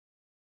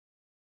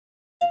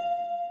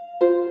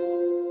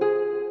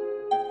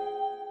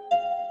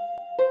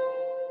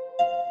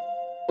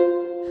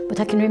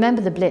I can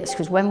remember the Blitz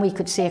because when we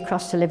could see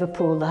across to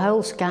Liverpool, the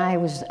whole sky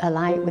was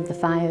alight with the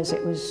fires.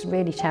 It was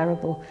really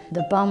terrible.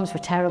 The bombs were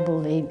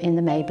terrible in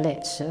the May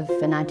Blitz of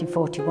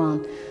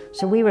 1941.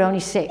 So we were only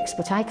 6,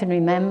 but I can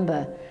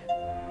remember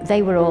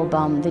they were all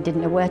bombed. They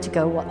didn't know where to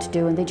go, what to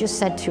do, and they just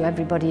said to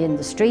everybody in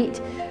the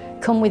street,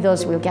 come with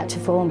us, we'll get to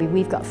Formby,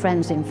 we've got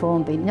friends in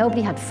Formby.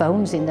 Nobody had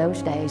phones in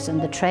those days and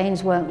the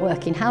trains weren't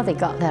working. How they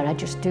got there, I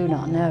just do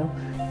not know.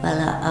 Well,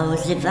 I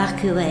was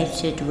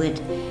evacuated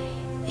with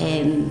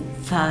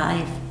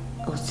 5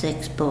 or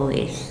 6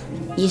 boys.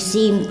 You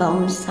seen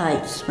bomb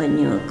sites when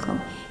you were come,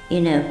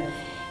 you know,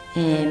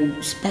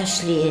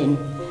 especially in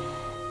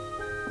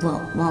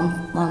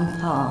one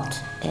part,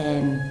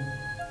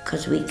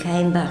 because we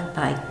came back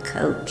by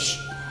coach,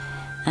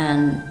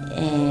 and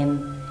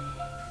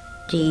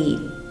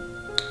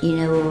you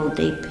know, all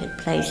the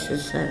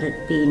places that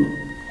had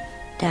been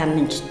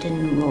damaged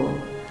in the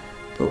war,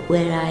 but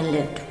where I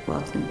lived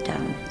wasn't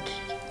damaged.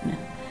 No,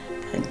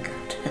 thank God.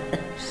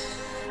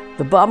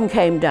 The bomb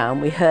came down,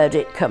 we heard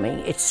it coming.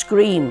 It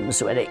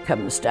screams when it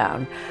comes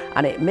down,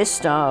 and it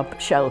missed our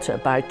shelter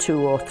by 2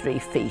 or 3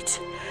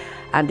 feet.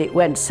 And it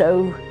went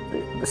so,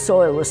 the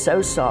soil was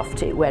so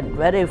soft, it went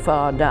very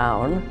far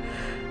down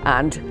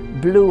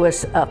and blew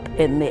us up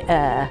in the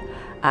air,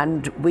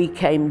 and we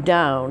came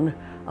down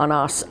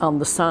on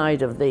the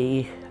side of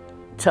the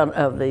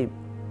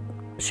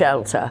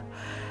shelter,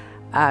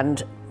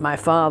 and my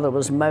father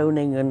was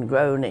moaning and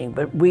groaning,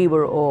 but we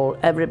were all,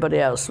 everybody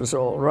else was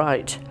all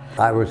right.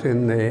 I was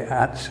in the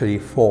at sea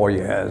 4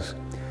 years,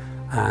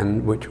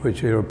 and which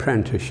was your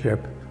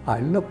apprenticeship. I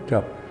looked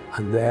up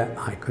and there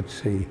I could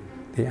see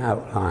the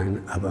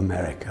outline of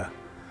America.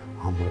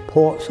 On the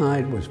port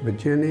side was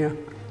Virginia,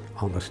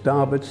 on the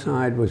starboard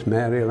side was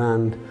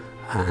Maryland,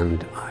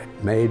 and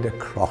I'd made a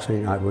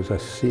crossing. I was a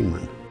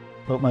seaman.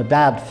 But my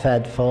dad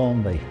fed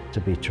Formby,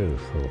 to be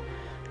truthful,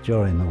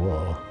 during the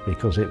war,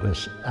 because it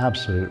was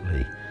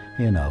absolutely,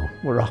 you know,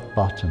 rock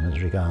bottom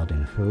as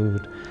regarding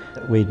food.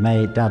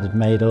 Dad had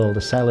made all the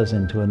cellars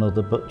into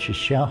another butcher's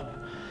shop,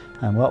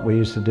 and what we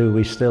used to do,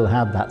 we still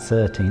had that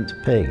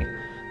 13th pig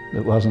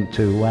that wasn't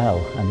too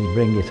well, and he'd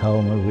bring it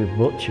home and we'd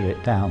butcher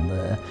it down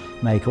there,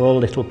 make all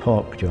little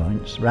pork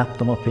joints, wrap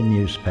them up in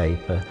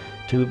newspaper,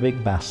 2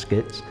 big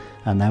baskets,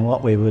 and then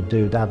what we would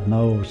do, Dad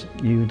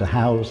knew the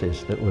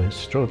houses that were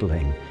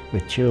struggling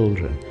with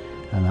children,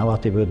 and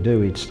what he would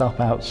do, he'd stop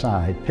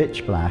outside,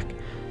 pitch black,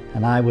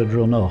 and I would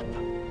run up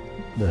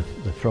the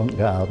front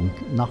garden,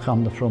 knock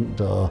on the front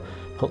door,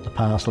 put the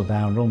parcel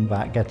down, run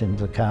back, get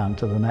into the car and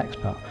to the next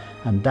part.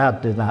 And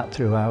Dad did that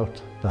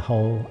throughout the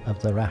whole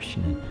of the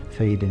rationing,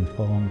 feeding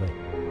Formby.